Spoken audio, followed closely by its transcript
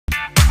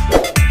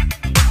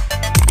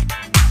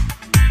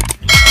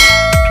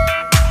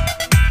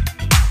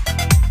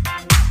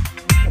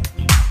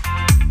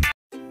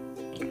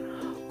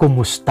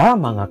Kumusta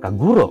mga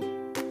kaguro?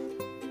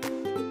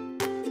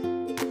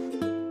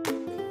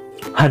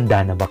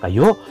 Handa na ba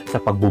kayo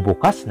sa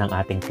pagbubukas ng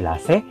ating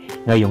klase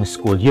ngayong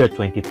school year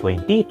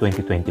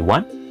 2020-2021?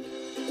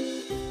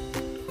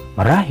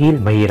 Marahil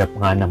mahirap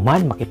nga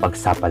naman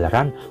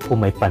makipagsapalaran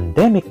kung may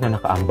pandemic na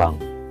nakaambang.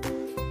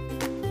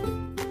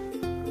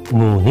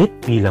 Ngunit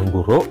bilang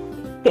guro,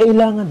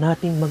 kailangan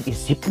nating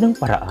mag-isip ng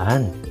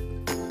paraan.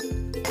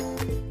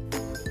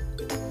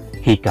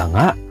 Hika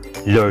nga,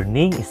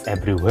 learning is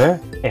everywhere,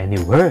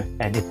 anywhere,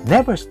 and it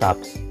never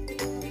stops.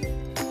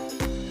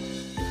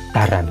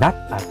 Tara na't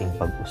ating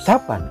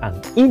pag-usapan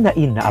ang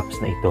ina-ina apps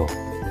na ito.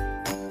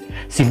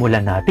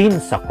 Simulan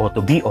natin sa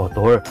Kotobee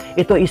Author.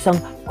 Ito ay isang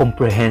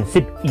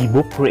comprehensive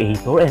ebook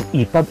creator and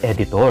EPUB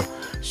editor,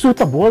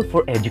 suitable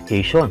for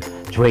education,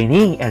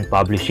 training, and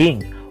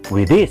publishing.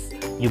 With this,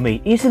 you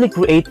may easily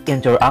create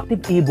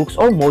interactive ebooks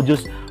or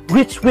modules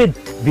rich with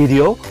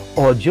video,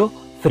 audio,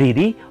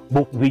 3D,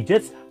 book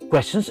widgets,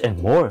 questions, and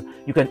more.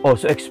 You can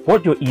also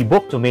export your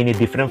ebook to many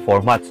different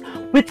formats,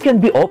 which can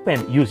be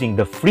opened using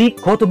the free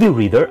Kotobee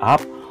Reader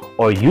app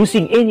or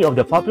using any of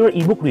the popular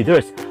ebook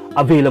readers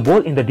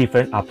available in the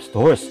different app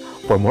stores.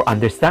 For more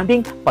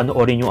understanding,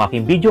 panoorin yung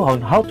aking video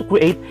on how to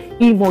create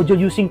e-module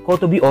using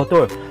Kotobee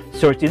Author.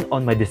 Search it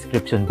on my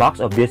description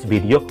box of this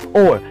video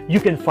or you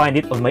can find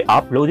it on my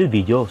uploaded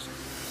videos.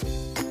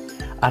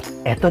 At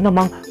eto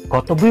namang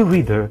Kotobee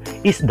Reader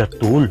is the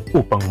tool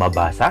upang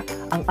mabasa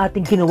ang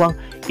ating ginawang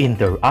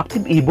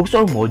interactive ebooks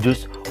or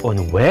modules on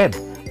web,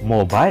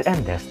 mobile, and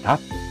desktop.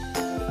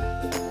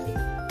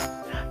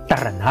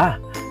 Tara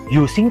na!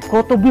 Using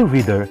Kotobee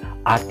Reader,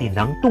 atin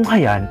nang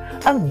tunghayan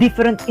ang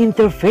different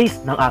interface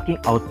ng aking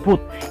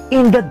output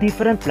in the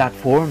different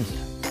platforms.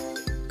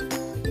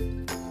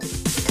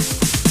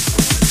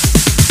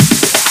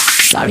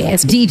 Sorry,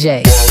 it's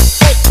DJ.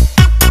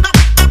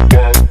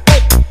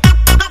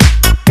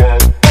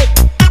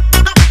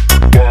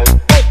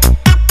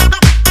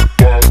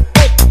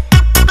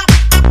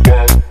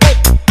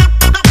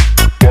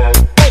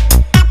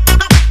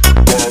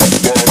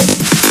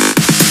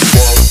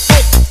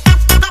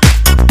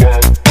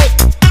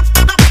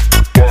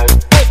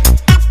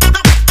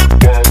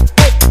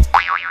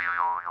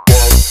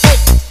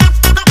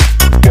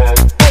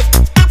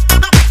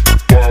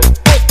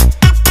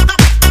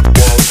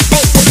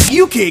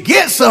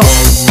 Get some.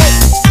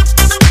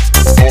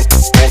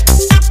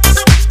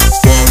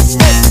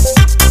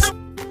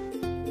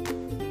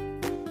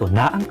 Ito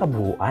na ang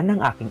kabuuan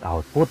ng aking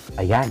output.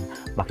 Ayan,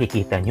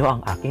 makikita nyo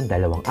ang aking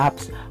dalawang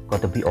apps,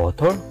 Kotobee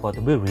Author,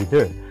 Kotobee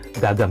Reader.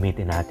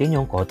 Gagamitin natin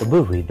yung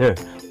Kotobee Reader.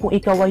 Kung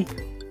ikaw ay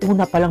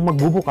una palang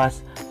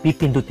magbubukas,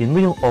 pipindutin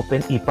mo yung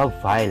Open EPUB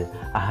file.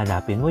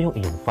 Hahanapin mo yung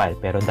iyong file.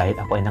 Pero dahil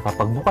ako ay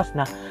nakapagbukas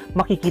na,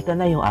 makikita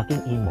na yung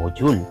aking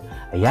e-module.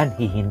 Ayan,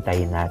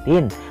 hihintayin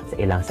natin. Sa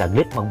ilang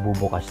saglit,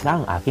 magbubukas na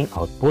ang aking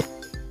output.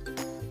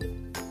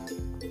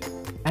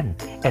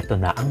 Ito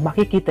na ang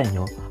makikita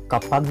nyo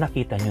kapag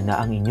nakita nyo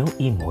na ang inyong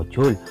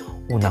e-module.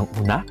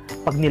 Unang-una,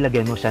 pag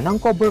nilagyan mo siya ng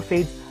cover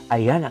page,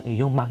 ayan ang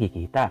iyong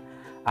makikita.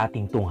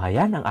 Ating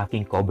tunghayan ang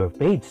aking cover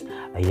page.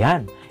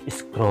 Ayan,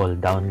 scroll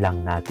down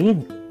lang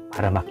natin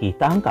para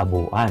makita ang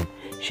kabuuan.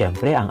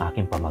 Siyempre, ang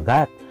aking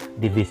pamagat,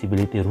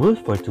 divisibility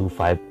rules for 2,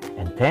 5,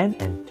 and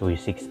 10, and 3,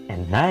 6,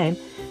 and 9.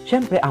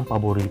 Siyempre, ang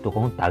paborito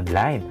kong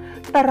tagline,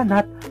 tara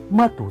na't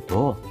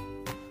matuto.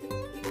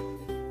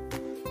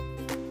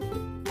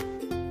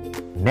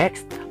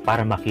 Next,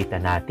 para makita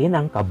natin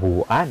ang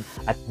kabuuan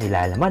at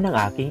nilalaman ng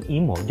aking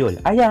e-module.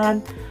 Ayan,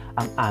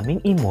 ang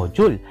aming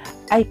e-module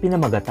ay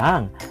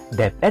pinamagatang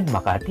DepEd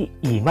Makati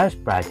Emails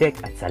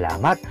Project at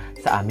salamat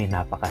sa aming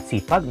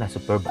napakasipag na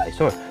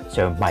supervisor,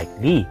 Sir Mike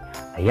Lee.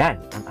 Ayan,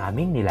 ang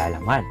aming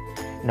nilalaman.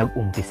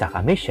 Nag-umpisa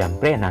kami,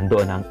 syempre,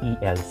 nandoon ang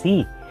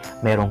ELC.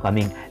 Meron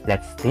kaming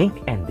Let's Think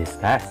and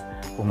Discuss.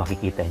 Kung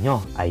makikita nyo,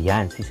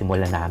 ayan,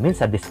 sisimulan namin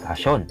sa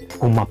discussion.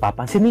 Kung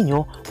mapapansin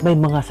niyo, may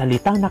mga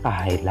salitang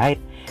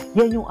naka-highlight.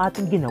 Yan yung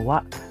ating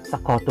ginawa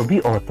sa Kotobee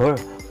Author,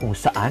 kung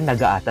saan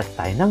nag-aatas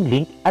tayo ng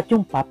link at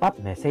yung pop-up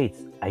message.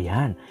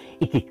 Ayan,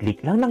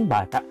 ikiklik lang ng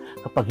bata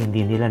kapag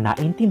hindi nila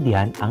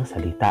naintindihan ang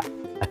salita.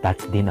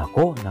 Attach din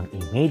ako ng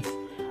image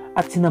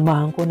at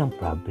sinamahan ko ng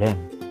problem.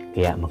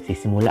 Kaya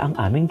magsisimula ang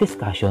aming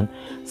discussion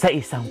sa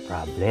isang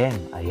problem.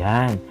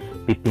 Ayan,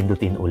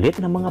 pipindutin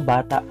ulit ng mga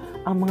bata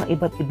ang mga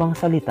iba't ibang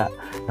salita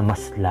na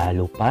mas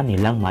lalo pa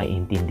nilang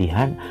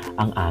maiintindihan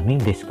ang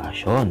aming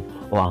discussion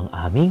o ang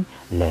aming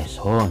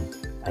lesson.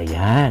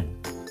 Ayan.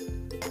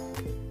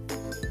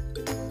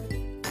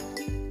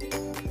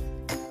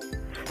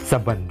 Sa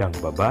bandang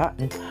baba,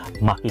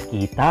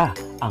 makikita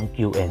ang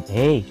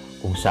Q&A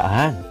kung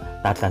saan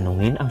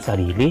tatanungin ang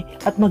sarili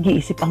at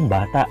mag-iisip ang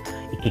bata.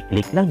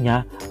 Ikiklik lang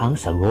niya ang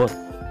sagot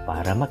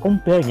para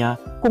ma-compare niya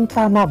kung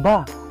tama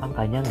ba ang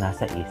kanyang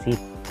nasa isip.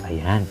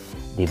 Ayan,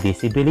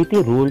 divisibility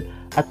rule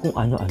at kung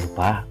ano-ano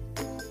pa.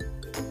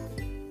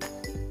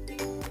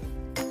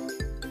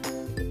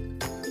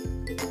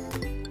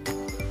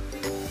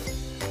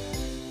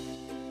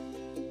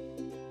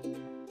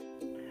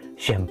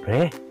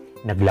 Siyempre,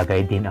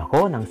 naglagay din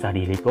ako ng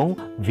sarili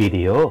kong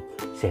video.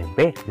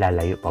 Siyempre,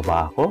 lalayo pa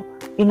ba ako?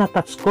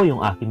 Inattach ko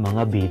yung aking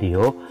mga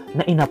video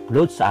na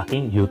in-upload sa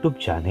aking YouTube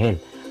channel.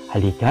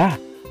 Halika,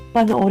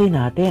 panoorin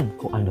natin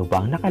kung ano ba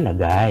ang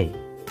nakalagay.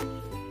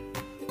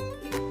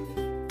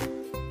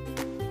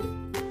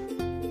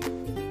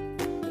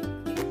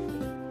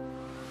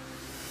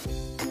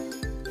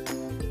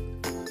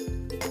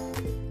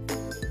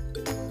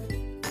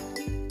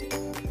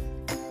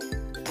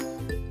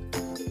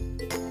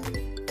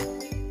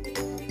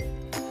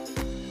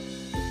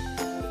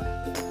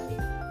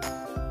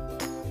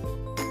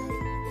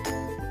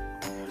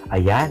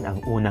 Ayan ang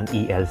unang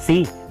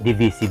ELC,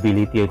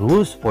 Divisibility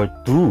Rules for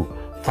 2,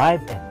 5,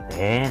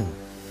 and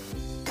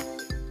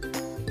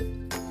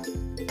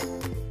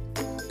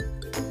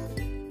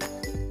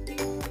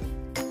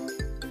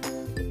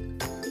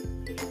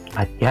 10.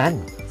 At yan,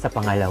 sa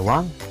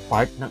pangalawang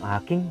part ng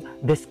aking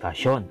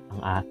discussion,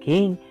 ang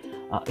aking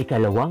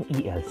ikalawang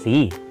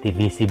ELC,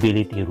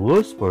 Divisibility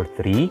Rules for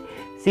 3,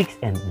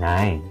 6, and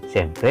 9.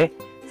 Siyempre,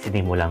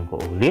 sinimulan ko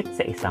ulit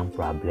sa isang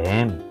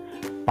problem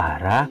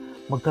para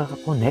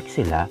magkaka-connect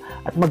sila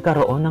at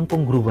magkaroon ng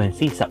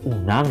congruency sa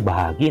unang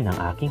bahagi ng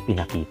aking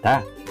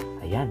pinakita.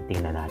 Ayan,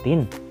 tingnan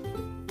natin.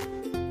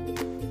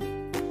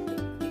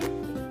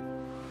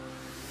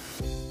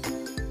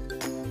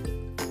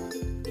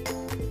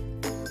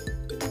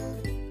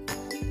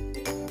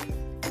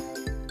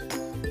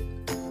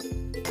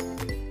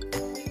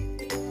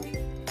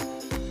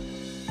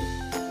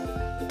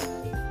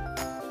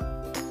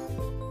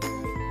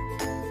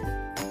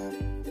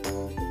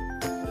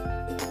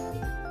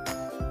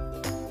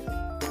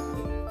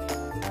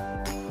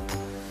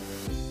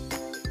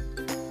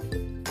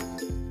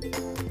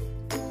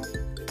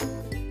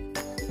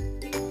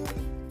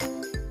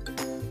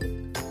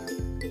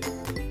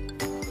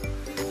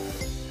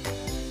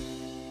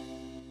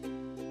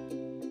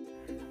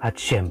 At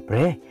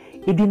syempre,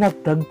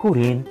 idinagdag ko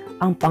rin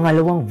ang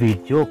pangalawang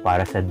video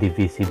para sa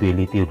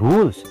divisibility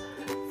rules.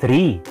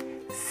 3,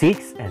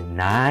 6, and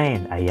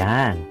 9.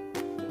 Ayan.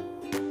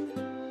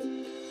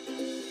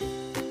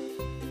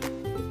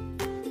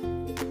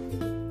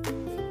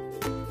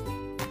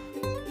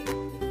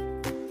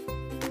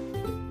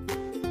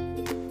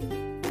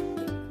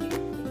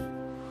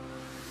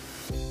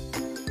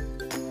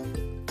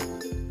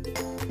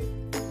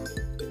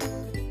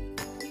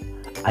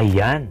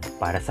 Ayan,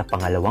 para sa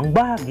pangalawang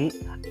bahagi,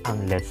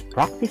 ang Let's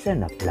Practice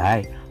and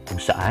Apply,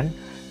 kung saan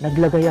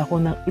naglagay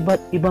ako ng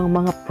iba't ibang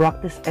mga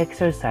practice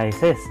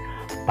exercises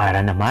para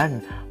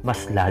naman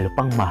mas lalo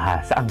pang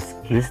mahasa ang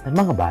skills ng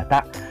mga bata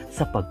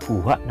sa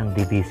pagkuha ng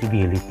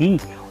divisibility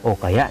o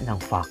kaya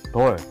ng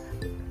factor.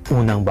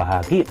 Unang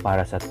bahagi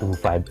para sa 2,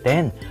 5,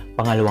 10,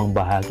 pangalawang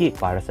bahagi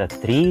para sa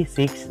 3,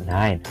 6,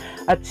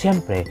 9, at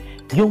syempre,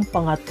 yung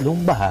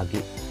pangatlong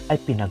bahagi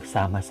ay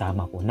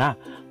pinagsama-sama ko na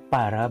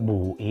para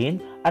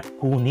buuin at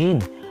kunin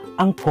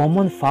ang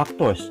common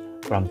factors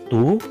from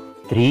 2,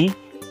 3,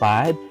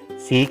 5,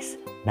 6,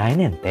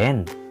 9, and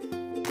 10.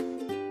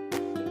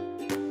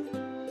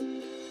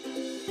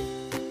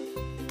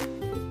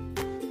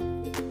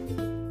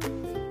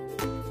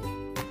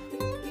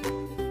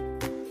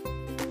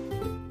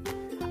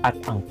 At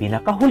ang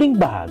pinakahuling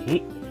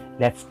bahagi,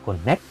 let's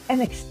connect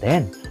and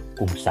extend,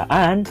 kung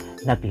saan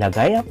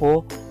naglagay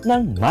ako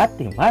ng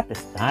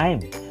mathematics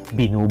time.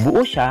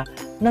 Binubuo siya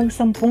ng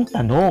 10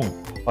 tanong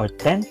or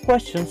 10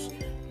 questions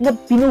na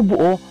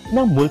binubuo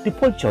ng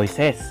multiple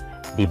choices.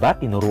 Diba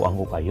tinuruan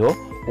ko kayo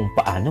kung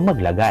paano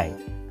maglagay?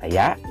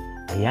 Kaya,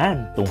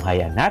 ayan,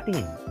 tunghayan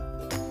natin.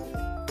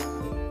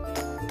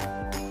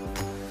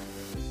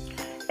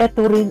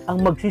 Ito rin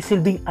ang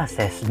magsisilbing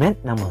assessment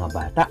ng mga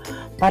bata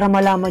para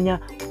malaman niya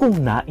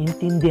kung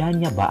naintindihan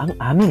niya ba ang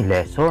aming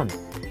lesson.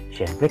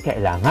 Siyempre,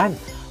 kailangan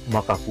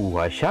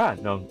makakuha siya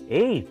ng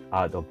 8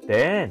 out of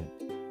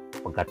 10.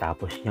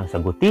 Pagkatapos niyang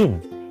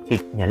sagutin,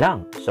 click niya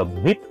lang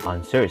Submit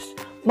Answers.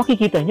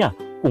 Makikita niya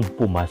kung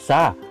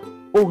pumasa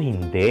o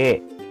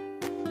hindi.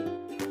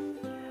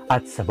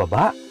 At sa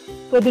baba,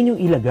 pwede niyong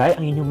ilagay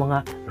ang inyong mga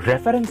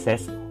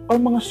references o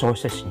mga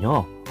sources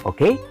niyo.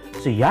 Okay?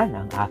 So yan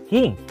ang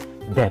aking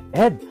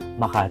DepEd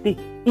Makati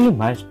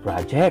E-Miles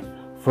Project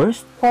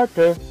First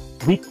Quarter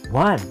Week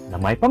 1 na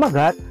may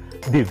pamagat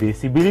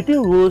Divisibility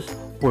Rules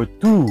for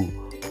 2,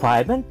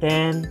 5, and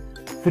 10,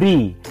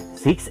 3,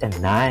 6, and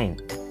 9.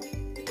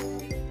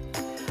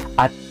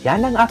 At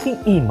yan ang aking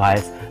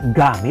emails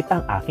gamit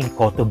ang aking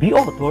Kotobee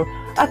Author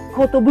at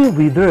Kotobee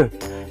Reader.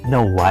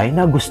 Naway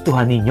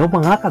nagustuhan ninyo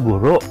mga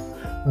kaguro.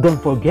 Don't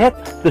forget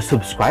to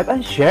subscribe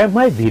and share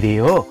my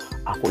video.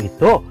 Ako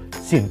ito,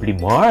 Simply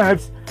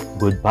Marbs.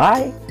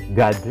 Goodbye,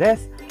 God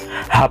bless,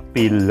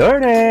 happy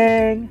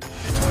learning!